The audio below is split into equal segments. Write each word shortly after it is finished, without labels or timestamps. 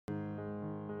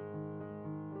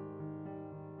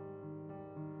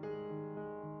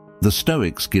The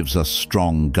Stoics gives us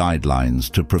strong guidelines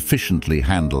to proficiently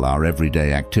handle our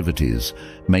everyday activities,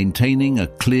 maintaining a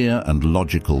clear and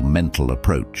logical mental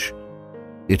approach.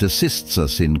 It assists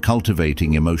us in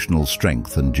cultivating emotional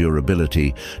strength and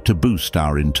durability to boost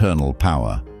our internal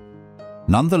power.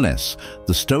 Nonetheless,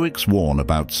 the Stoics warn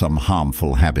about some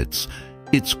harmful habits.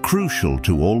 It's crucial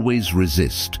to always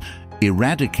resist,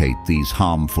 eradicate these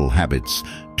harmful habits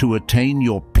to attain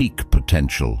your peak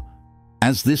potential.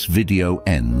 As this video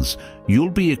ends, you'll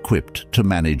be equipped to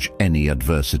manage any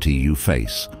adversity you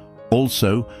face.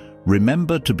 Also,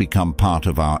 remember to become part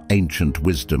of our Ancient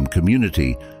Wisdom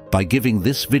community by giving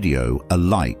this video a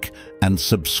like and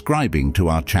subscribing to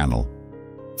our channel.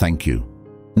 Thank you.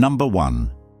 Number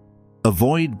 1.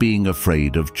 Avoid being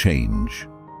afraid of change.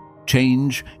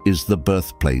 Change is the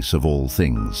birthplace of all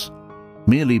things.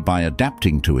 Merely by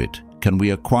adapting to it can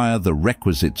we acquire the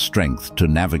requisite strength to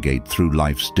navigate through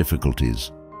life's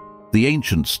difficulties. The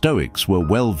ancient Stoics were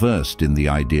well versed in the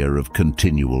idea of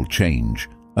continual change.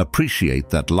 Appreciate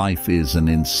that life is an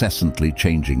incessantly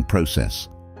changing process.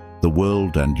 The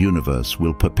world and universe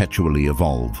will perpetually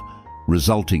evolve,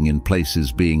 resulting in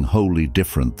places being wholly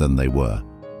different than they were.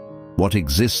 What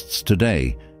exists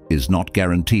today is not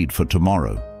guaranteed for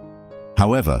tomorrow.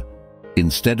 However,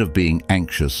 instead of being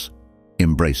anxious,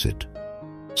 embrace it.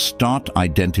 Start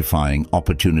identifying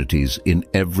opportunities in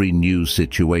every new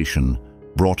situation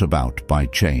brought about by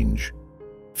change.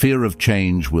 Fear of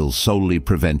change will solely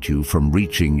prevent you from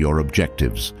reaching your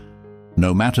objectives.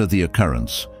 No matter the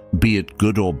occurrence, be it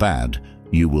good or bad,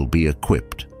 you will be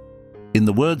equipped. In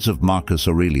the words of Marcus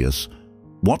Aurelius,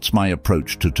 "What's my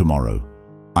approach to tomorrow?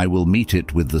 I will meet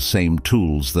it with the same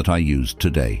tools that I used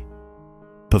today."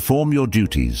 Perform your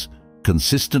duties,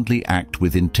 consistently act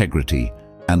with integrity,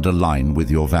 and align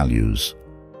with your values.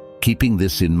 Keeping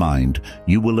this in mind,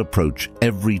 you will approach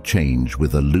every change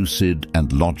with a lucid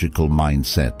and logical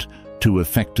mindset to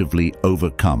effectively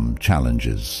overcome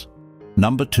challenges.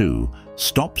 Number 2,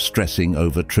 stop stressing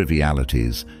over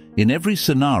trivialities. In every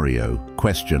scenario,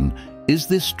 question, "Is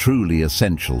this truly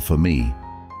essential for me?"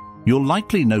 You'll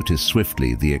likely notice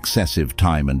swiftly the excessive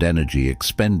time and energy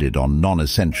expended on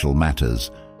non-essential matters.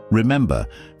 Remember,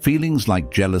 feelings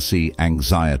like jealousy,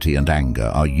 anxiety, and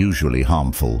anger are usually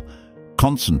harmful.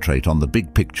 Concentrate on the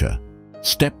big picture.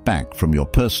 Step back from your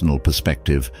personal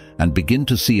perspective and begin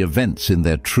to see events in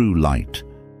their true light.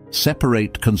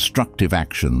 Separate constructive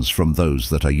actions from those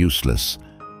that are useless.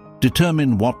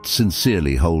 Determine what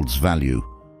sincerely holds value.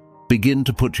 Begin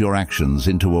to put your actions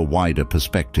into a wider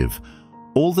perspective.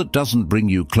 All that doesn't bring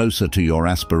you closer to your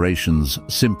aspirations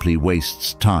simply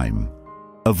wastes time.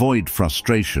 Avoid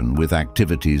frustration with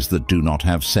activities that do not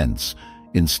have sense.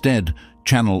 Instead,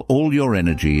 channel all your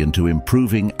energy into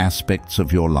improving aspects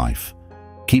of your life.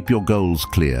 Keep your goals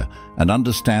clear and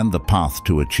understand the path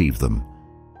to achieve them.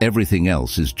 Everything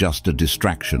else is just a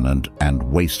distraction and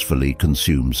wastefully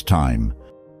consumes time.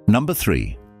 Number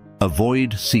 3,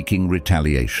 avoid seeking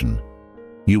retaliation.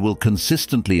 You will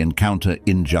consistently encounter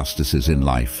injustices in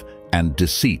life and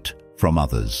deceit from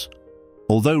others.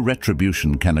 Although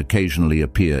retribution can occasionally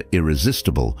appear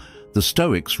irresistible, the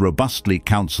Stoics robustly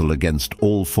counsel against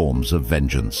all forms of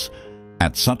vengeance.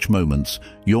 At such moments,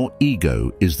 your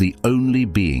ego is the only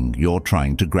being you're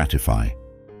trying to gratify.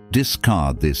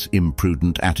 Discard this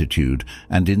imprudent attitude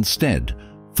and instead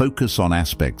focus on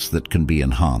aspects that can be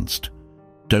enhanced.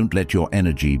 Don't let your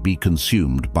energy be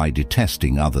consumed by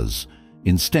detesting others.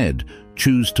 Instead,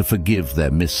 choose to forgive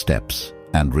their missteps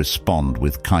and respond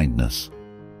with kindness.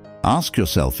 Ask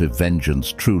yourself if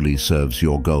vengeance truly serves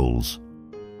your goals.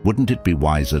 Wouldn't it be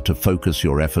wiser to focus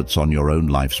your efforts on your own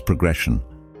life's progression?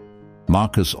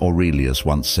 Marcus Aurelius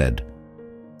once said,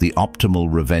 "The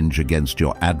optimal revenge against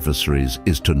your adversaries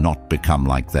is to not become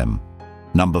like them."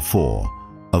 Number 4,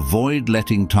 avoid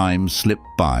letting time slip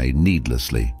by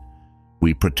needlessly.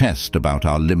 We protest about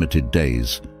our limited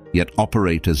days, yet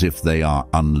operate as if they are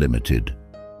unlimited.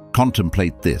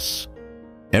 Contemplate this.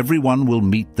 Everyone will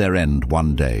meet their end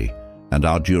one day, and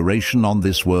our duration on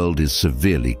this world is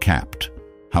severely capped.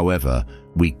 However,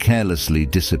 we carelessly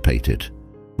dissipate it.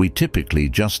 We typically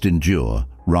just endure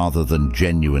rather than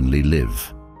genuinely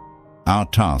live. Our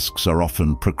tasks are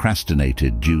often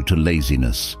procrastinated due to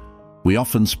laziness. We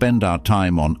often spend our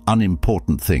time on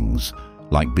unimportant things,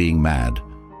 like being mad,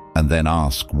 and then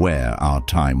ask where our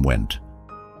time went.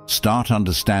 Start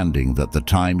understanding that the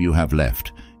time you have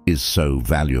left is so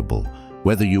valuable.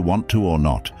 Whether you want to or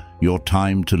not, your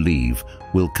time to leave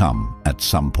will come at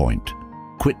some point.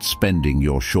 Quit spending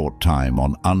your short time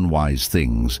on unwise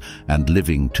things and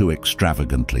living too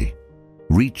extravagantly.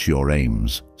 Reach your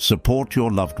aims, support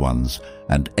your loved ones,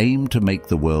 and aim to make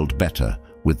the world better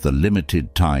with the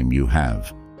limited time you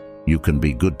have. You can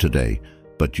be good today,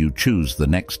 but you choose the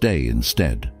next day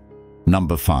instead.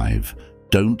 Number 5.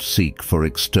 Don't seek for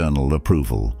external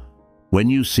approval. When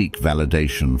you seek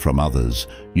validation from others,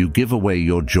 you give away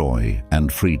your joy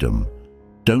and freedom.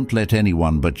 Don't let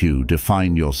anyone but you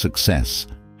define your success,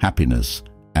 happiness,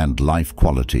 and life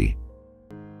quality.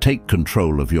 Take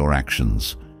control of your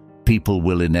actions. People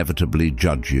will inevitably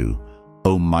judge you.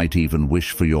 Might even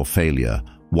wish for your failure,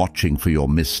 watching for your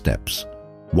missteps.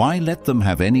 Why let them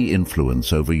have any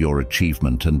influence over your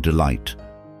achievement and delight?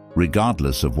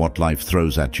 Regardless of what life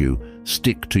throws at you,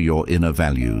 stick to your inner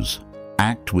values.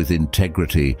 Act with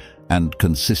integrity and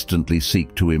consistently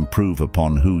seek to improve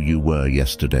upon who you were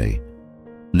yesterday.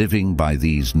 Living by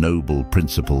these noble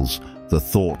principles, the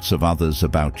thoughts of others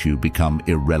about you become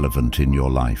irrelevant in your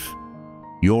life.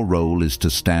 Your role is to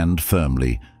stand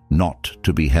firmly, not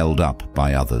to be held up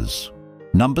by others.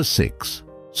 Number 6.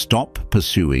 Stop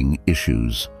pursuing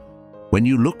issues. When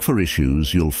you look for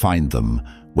issues, you'll find them,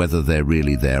 whether they're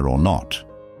really there or not.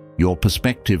 Your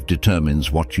perspective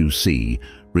determines what you see,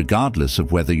 regardless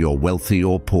of whether you're wealthy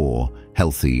or poor,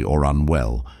 healthy or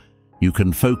unwell. You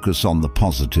can focus on the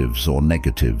positives or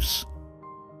negatives.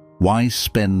 Why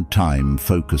spend time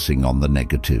focusing on the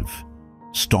negative?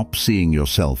 Stop seeing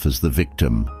yourself as the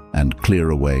victim and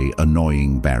clear away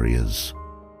annoying barriers.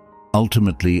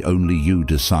 Ultimately, only you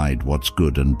decide what's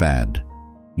good and bad.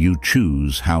 You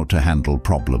choose how to handle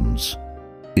problems.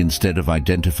 Instead of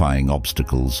identifying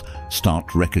obstacles,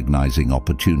 start recognizing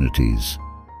opportunities.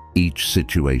 Each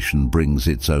situation brings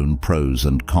its own pros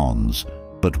and cons,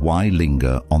 but why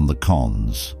linger on the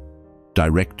cons?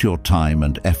 Direct your time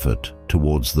and effort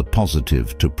towards the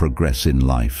positive to progress in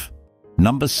life.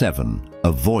 Number 7.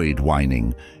 Avoid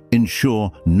whining.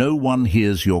 Ensure no one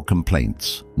hears your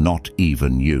complaints, not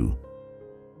even you.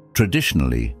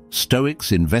 Traditionally,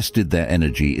 Stoics invested their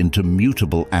energy into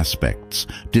mutable aspects,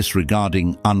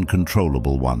 disregarding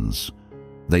uncontrollable ones.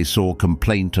 They saw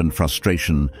complaint and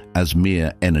frustration as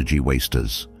mere energy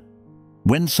wasters.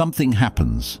 When something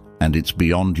happens and it's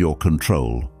beyond your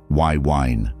control, why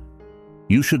whine?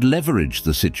 You should leverage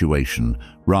the situation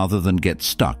rather than get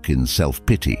stuck in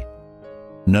self-pity.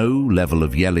 No level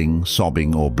of yelling,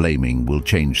 sobbing, or blaming will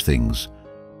change things.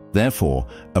 Therefore,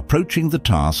 approaching the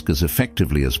task as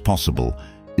effectively as possible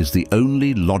is the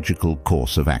only logical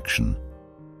course of action.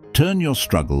 Turn your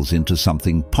struggles into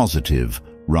something positive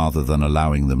rather than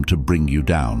allowing them to bring you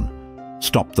down.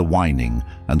 Stop the whining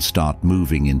and start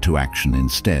moving into action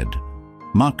instead.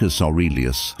 Marcus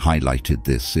Aurelius highlighted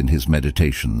this in his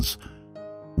Meditations.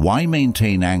 Why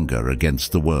maintain anger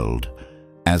against the world,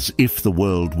 as if the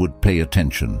world would pay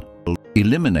attention?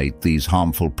 Eliminate these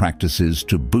harmful practices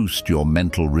to boost your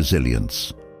mental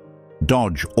resilience.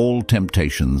 Dodge all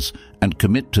temptations and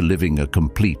commit to living a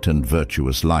complete and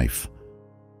virtuous life.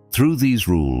 Through these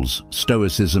rules,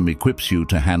 Stoicism equips you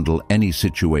to handle any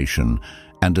situation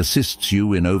and assists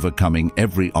you in overcoming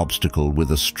every obstacle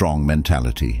with a strong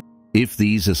mentality. If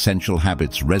these essential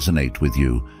habits resonate with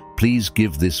you, please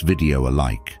give this video a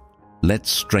like.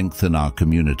 Let's strengthen our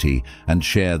community and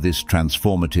share this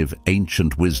transformative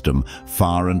ancient wisdom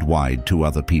far and wide to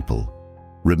other people.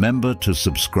 Remember to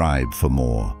subscribe for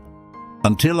more.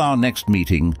 Until our next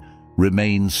meeting,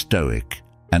 remain stoic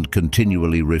and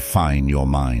continually refine your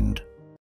mind.